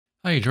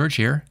Hi, George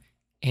here,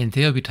 and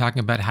today I'll be talking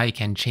about how you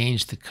can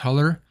change the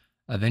color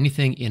of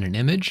anything in an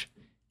image.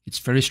 It's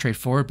fairly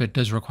straightforward, but it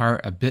does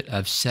require a bit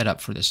of setup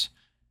for this.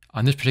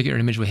 On this particular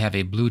image, we have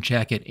a blue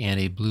jacket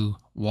and a blue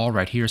wall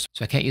right here, so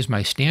I can't use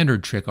my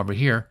standard trick over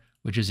here,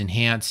 which is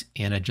enhance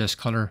and adjust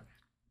color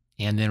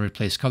and then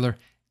replace color.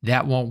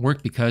 That won't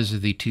work because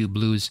of the two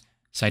blues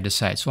side to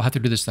side. So I'll have to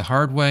do this the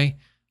hard way,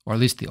 or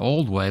at least the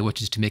old way,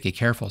 which is to make a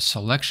careful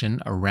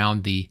selection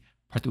around the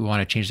part that we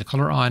want to change the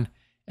color on,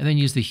 and then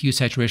use the hue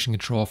saturation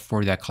control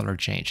for that color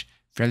change.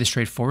 Fairly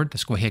straightforward.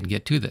 Let's go ahead and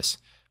get to this.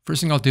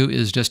 First thing I'll do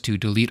is just to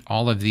delete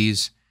all of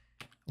these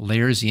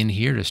layers in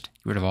here, just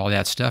get rid of all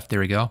that stuff.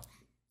 There we go.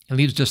 It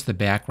leaves just the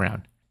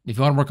background. If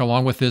you want to work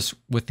along with this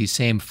with the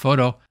same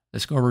photo,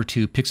 let's go over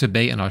to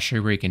Pixabay and I'll show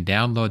you where you can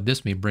download this.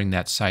 Let me bring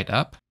that site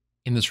up.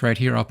 In this right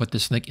here, I'll put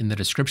this link in the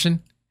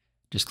description.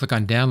 Just click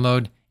on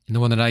download, and the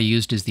one that I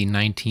used is the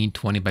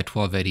 1920 by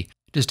 1280.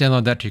 Just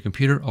download that to your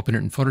computer, open it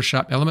in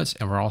Photoshop Elements,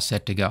 and we're all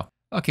set to go.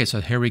 Okay,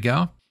 so here we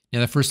go.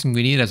 Now the first thing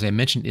we need, as I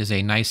mentioned, is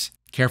a nice,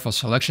 careful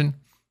selection.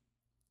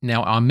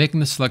 Now I'm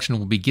making the selection,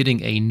 we'll be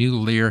getting a new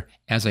layer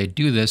as I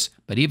do this,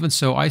 but even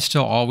so, I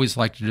still always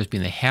like to just be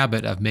in the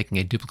habit of making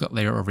a duplicate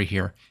layer over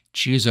here.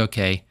 Choose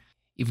OK.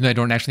 Even though I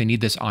don't actually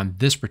need this on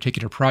this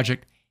particular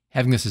project,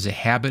 having this as a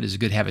habit is a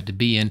good habit to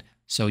be in,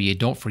 so you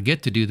don't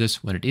forget to do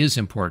this when it is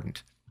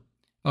important.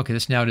 Okay,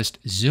 let's now just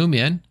zoom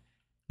in.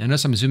 Now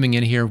notice I'm zooming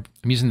in here,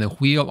 I'm using the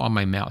wheel on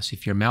my mouse.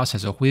 If your mouse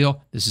has a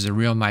wheel, this is a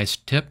real nice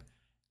tip.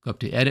 Go up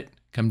to Edit,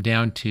 come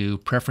down to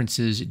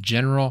Preferences,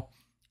 General,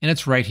 and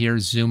it's right here,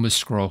 Zoom with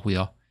Scroll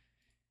Wheel.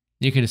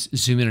 You can just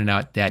zoom in and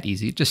out that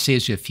easy. It just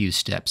saves you a few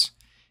steps.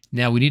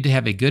 Now we need to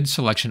have a good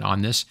selection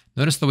on this.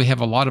 Notice that we have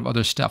a lot of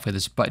other stuff. We have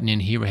this button in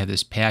here, we have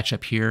this patch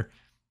up here.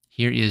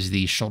 Here is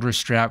the shoulder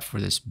strap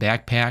for this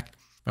backpack.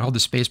 If I hold the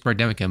spacebar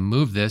down, we can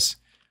move this.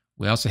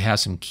 We also have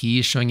some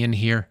keys showing in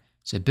here.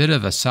 It's a bit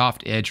of a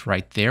soft edge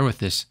right there with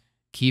this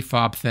key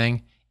fob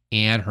thing,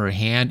 and her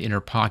hand in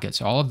her pocket.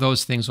 So all of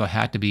those things will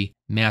have to be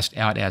masked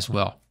out as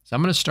well. So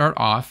I'm going to start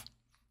off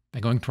by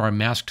going to our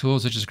mask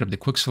tools. Let's just grab the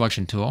quick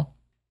selection tool.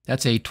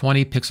 That's a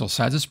 20 pixel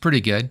size. It's pretty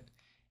good.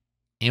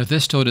 And with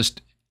this tool,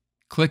 just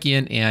click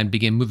in and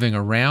begin moving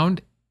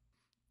around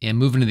and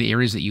move into the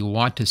areas that you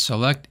want to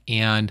select.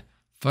 And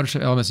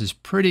Photoshop Elements is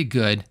pretty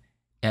good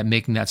at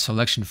making that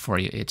selection for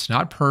you. It's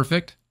not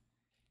perfect.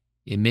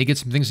 It may get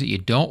some things that you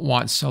don't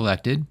want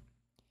selected.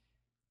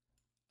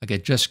 Like I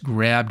just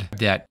grabbed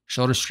that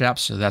shoulder strap,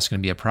 so that's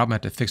going to be a problem. I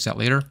have to fix that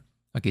later.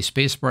 Okay,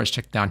 spacebar is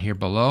checked down here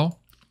below.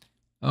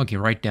 Okay,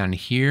 right down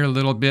here a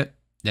little bit.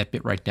 That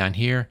bit right down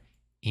here.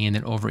 And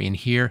then over in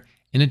here.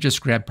 And it just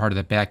grabbed part of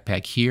the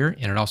backpack here.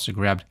 And it also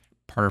grabbed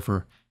part of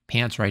her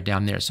pants right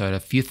down there. So I had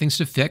a few things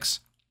to fix.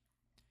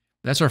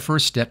 That's our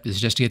first step, is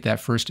just to get that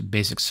first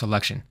basic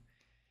selection.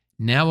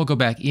 Now we'll go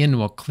back in and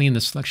we'll clean the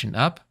selection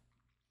up.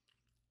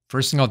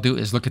 First thing I'll do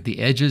is look at the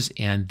edges,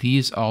 and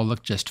these all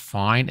look just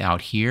fine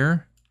out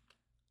here.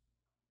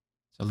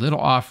 A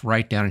little off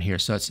right down in here.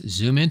 So let's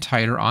zoom in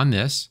tighter on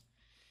this.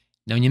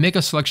 Now when you make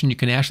a selection, you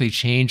can actually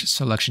change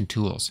selection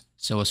tools.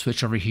 So we'll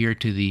switch over here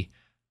to the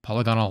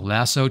polygonal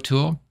lasso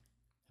tool.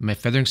 My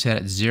feathering set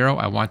at 0.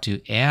 I want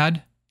to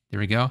add. There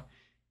we go. And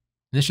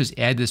let's just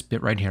add this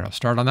bit right here. I'll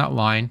start on that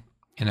line,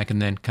 and I can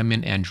then come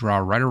in and draw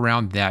right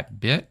around that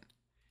bit.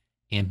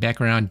 And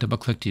back around, double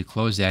click to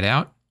close that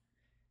out.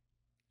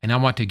 And I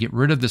want to get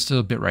rid of this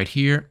little bit right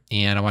here,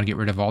 and I want to get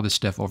rid of all this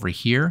stuff over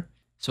here.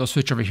 So I'll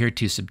switch over here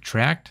to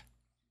subtract.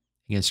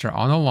 You can start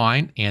on the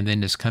line and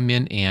then just come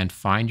in and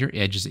find your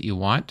edges that you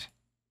want.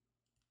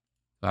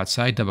 Go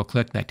outside, double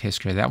click, that takes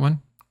care of that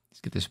one. Let's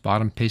get this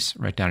bottom piece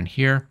right down in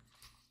here.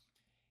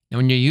 Now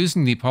when you're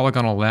using the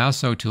polygonal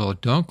lasso tool,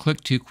 don't click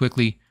too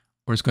quickly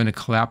or it's going to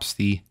collapse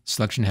the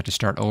selection and have to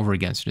start over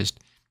again. So just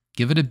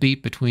give it a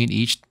beat between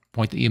each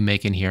point that you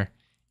make in here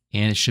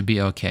and it should be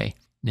okay.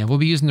 Now we'll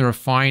be using the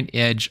refine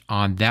edge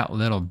on that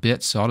little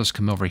bit, so I'll just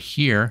come over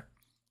here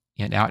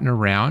and out and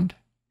around.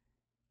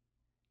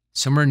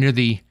 Somewhere near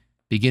the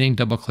beginning,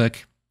 double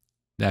click,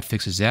 that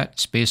fixes that.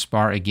 Space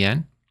bar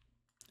again.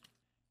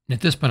 And at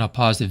this point, I'll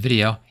pause the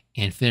video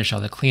and finish all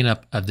the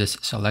cleanup of this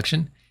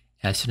selection.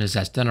 As soon as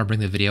that's done, I'll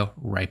bring the video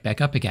right back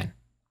up again.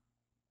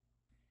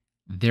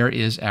 There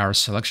is our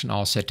selection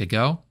all set to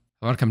go.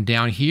 I want to come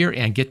down here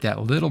and get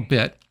that little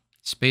bit,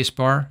 space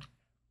bar,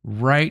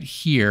 right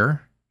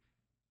here,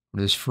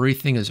 where this furry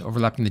thing is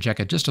overlapping the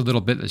jacket just a little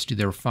bit. Let's do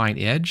the refine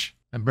edge.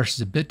 My brush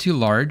is a bit too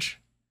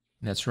large.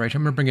 And that's right.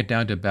 I'm going to bring it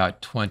down to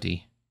about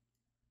 20.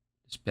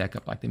 Just back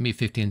up like that, maybe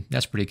 15.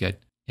 That's pretty good.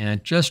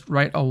 And just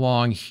right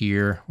along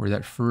here where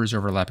that fur is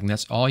overlapping,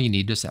 that's all you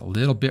need, just that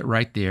little bit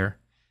right there.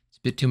 It's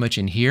a bit too much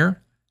in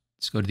here.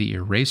 Let's go to the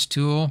erase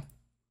tool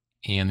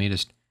and let me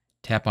just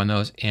tap on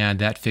those, and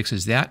that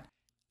fixes that.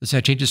 Let's now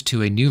change this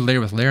to a new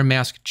layer with layer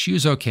mask.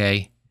 Choose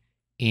OK.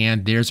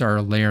 And there's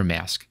our layer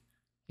mask.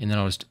 And then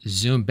I'll just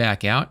zoom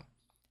back out.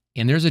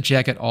 And there's a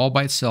jacket all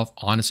by itself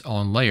on its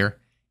own layer.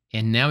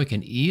 And now we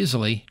can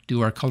easily do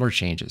our color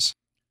changes.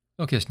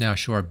 Okay, let's now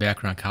show our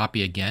background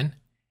copy again.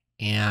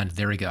 And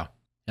there we go.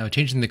 Now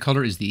changing the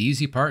color is the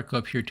easy part. Go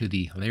up here to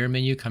the layer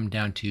menu, come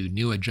down to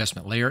new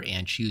adjustment layer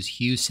and choose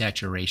hue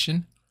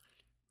saturation.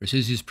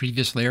 Versus use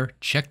previous layer,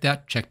 check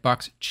that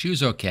checkbox,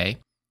 choose OK.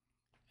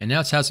 And now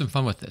let's have some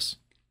fun with this.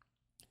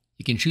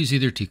 You can choose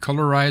either to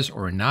colorize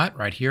or not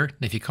right here. And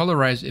if you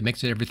colorize, it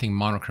makes everything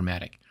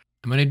monochromatic.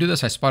 And when I do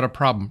this, I spot a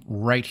problem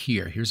right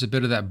here. Here's a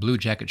bit of that blue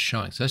jacket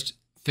showing. So let's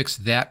fix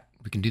that.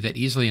 We can do that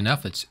easily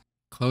enough. Let's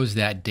close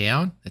that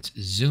down. Let's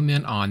zoom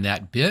in on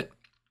that bit.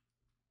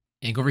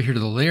 And go over here to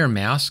the layer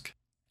mask.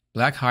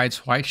 Black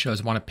hides, white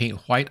shows. I want to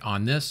paint white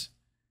on this.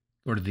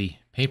 Go to the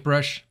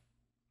paintbrush.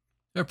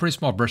 I have a pretty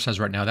small brush size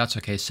right now. That's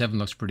okay. 7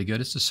 looks pretty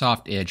good. It's a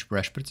soft edge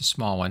brush, but it's a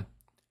small one.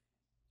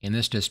 And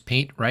this just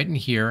paint right in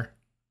here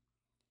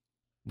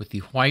with the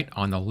white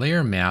on the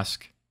layer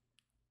mask.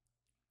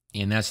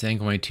 And that's then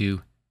going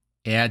to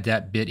add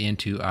that bit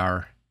into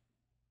our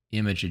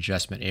image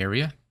adjustment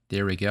area.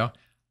 There we go.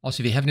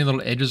 Also, if you have any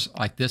little edges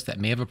like this that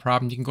may have a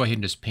problem, you can go ahead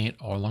and just paint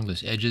all along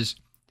those edges.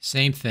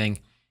 Same thing.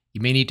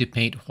 You may need to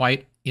paint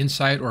white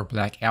inside or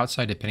black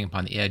outside depending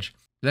upon the edge.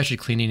 But that should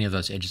clean any of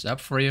those edges up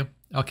for you.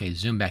 Okay,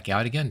 zoom back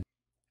out again.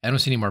 I don't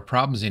see any more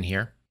problems in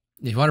here.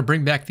 If you want to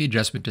bring back the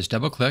adjustment, just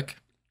double click.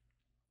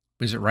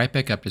 Brings it right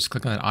back up. Just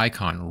click on that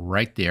icon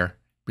right there.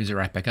 Brings it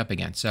right back up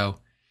again. So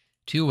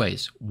 2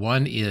 ways.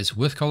 One is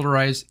with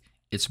colorize,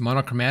 it's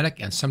monochromatic,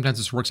 and sometimes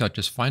this works out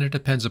just fine. It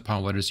depends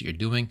upon what it is that you're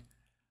doing.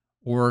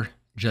 Or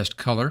just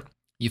color.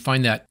 You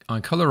find that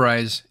on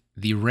colorize,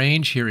 the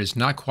range here is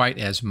not quite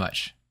as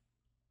much.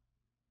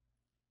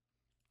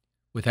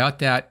 Without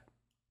that,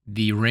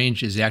 the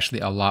range is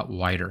actually a lot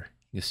wider.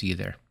 You see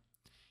there.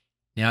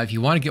 Now, if you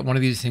want to get one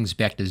of these things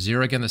back to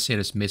 0 again, let's say I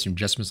just made some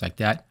adjustments like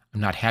that.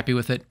 I'm not happy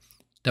with it.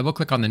 Double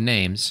click on the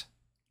names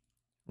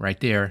right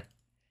there,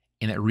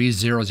 and it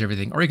re-zeros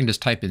everything. Or you can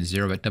just type in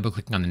 0, but double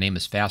clicking on the name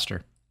is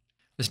faster.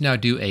 Let's now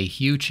do a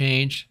hue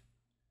change.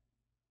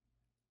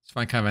 Let's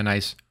find kind of a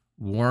nice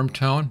warm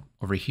tone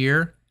over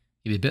here.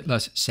 Maybe a bit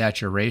less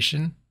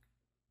saturation,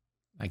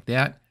 like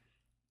that.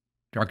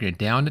 Darken it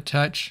down a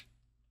touch.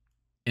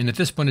 And at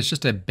this point, it's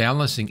just a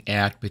balancing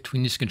act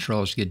between these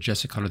controls to get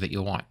just the color that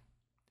you want.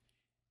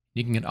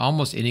 You can get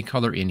almost any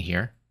color in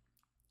here.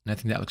 And I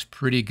think that looks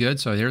pretty good.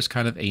 So there's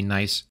kind of a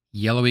nice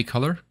yellowy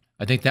color.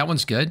 I think that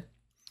one's good.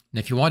 And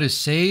if you want to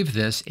save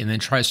this and then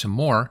try some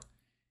more,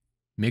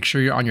 make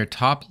sure you're on your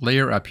top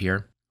layer up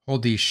here.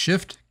 Hold the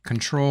Shift,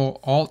 Control,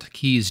 Alt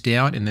keys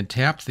down and then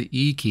tap the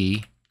E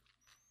key.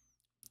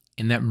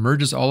 And that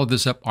merges all of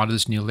this up onto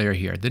this new layer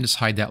here. Then just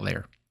hide that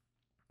layer.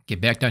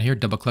 Get back down here,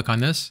 double click on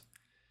this.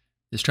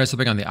 Let's try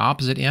something on the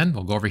opposite end.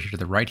 We'll go over here to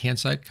the right-hand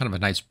side, kind of a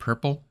nice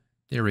purple.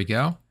 There we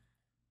go.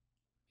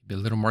 Maybe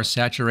a little more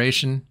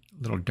saturation,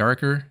 a little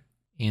darker.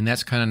 And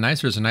that's kind of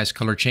nice. There's a nice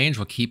color change.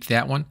 We'll keep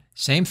that one.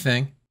 Same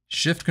thing.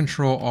 Shift,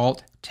 Control,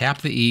 Alt,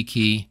 tap the E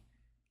key,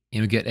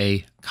 and we get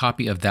a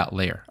copy of that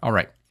layer. All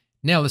right.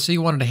 Now, let's say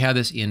you wanted to have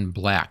this in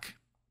black.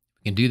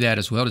 We can do that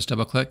as well. Just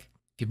double click.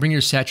 If you bring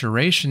your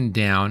saturation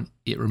down,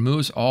 it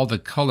removes all the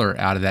color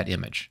out of that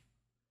image.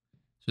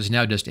 So it's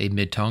now just a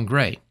mid-tone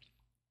gray.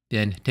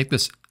 Then take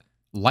this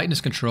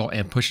lightness control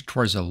and push it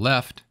towards the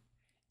left,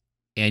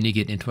 and you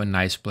get into a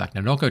nice black.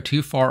 Now, don't go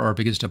too far or it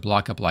begins to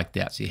block up like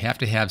that. So you have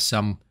to have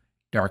some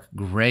dark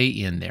gray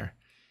in there.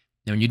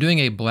 Now, when you're doing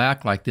a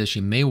black like this,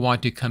 you may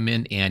want to come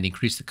in and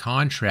increase the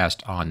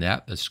contrast on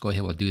that. Let's go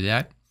ahead, we'll do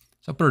that.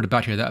 So I'll put it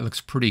about here. That looks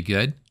pretty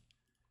good.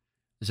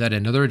 Let's add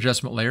another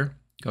adjustment layer.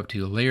 Go up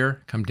to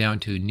Layer, come down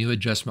to New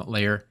Adjustment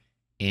Layer,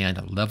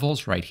 and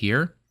Levels right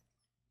here.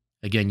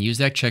 Again, use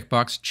that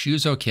checkbox,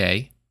 choose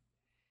OK.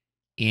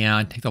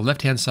 And take the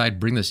left-hand side,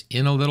 bring this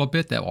in a little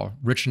bit. That will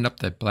richen up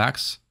the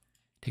blacks.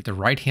 Take the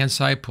right-hand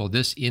side, pull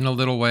this in a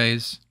little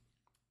ways.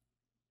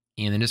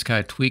 And then just kind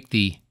of tweak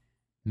the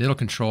middle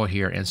control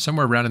here. And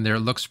somewhere around in there,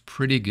 it looks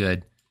pretty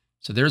good.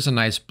 So there's a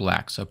nice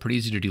black. So pretty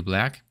easy to do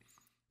black.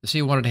 Let's say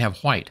you wanted to have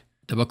white.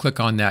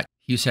 Double-click on that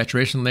hue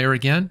saturation layer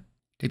again.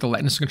 Take the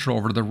lightness control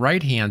over to the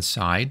right-hand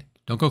side.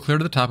 Don't go clear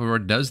to the top of where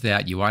it does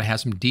that. You want to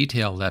have some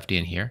detail left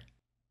in here.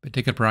 But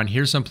take it around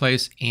here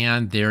someplace,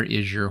 and there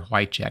is your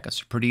white jacket.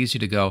 So pretty easy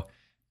to go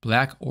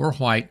black or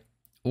white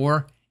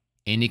or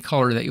any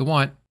color that you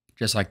want,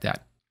 just like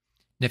that.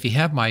 And if you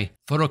have my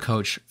photo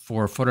coach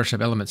for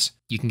Photoshop Elements,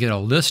 you can get a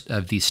list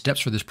of the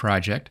steps for this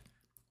project.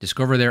 Just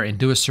go over there and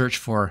do a search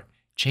for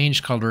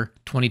Change Color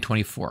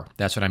 2024.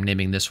 That's what I'm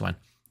naming this one.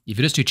 If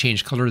you just do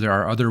change color, there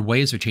are other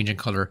ways of changing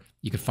color.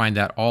 You can find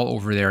that all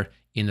over there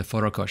in the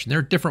photo coach. And there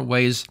are different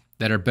ways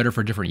that are better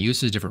for different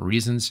uses, different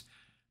reasons.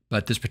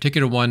 But this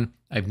particular one,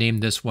 I've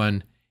named this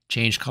one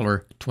Change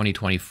Color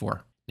 2024.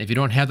 And if you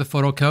don't have the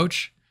photo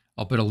coach,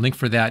 I'll put a link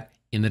for that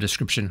in the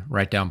description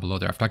right down below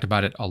there. I've talked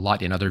about it a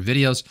lot in other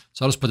videos,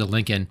 so I'll just put the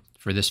link in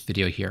for this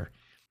video here.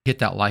 Hit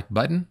that like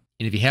button,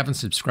 and if you haven't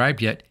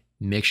subscribed yet,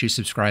 make sure you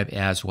subscribe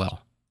as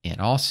well. And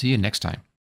I'll see you next time.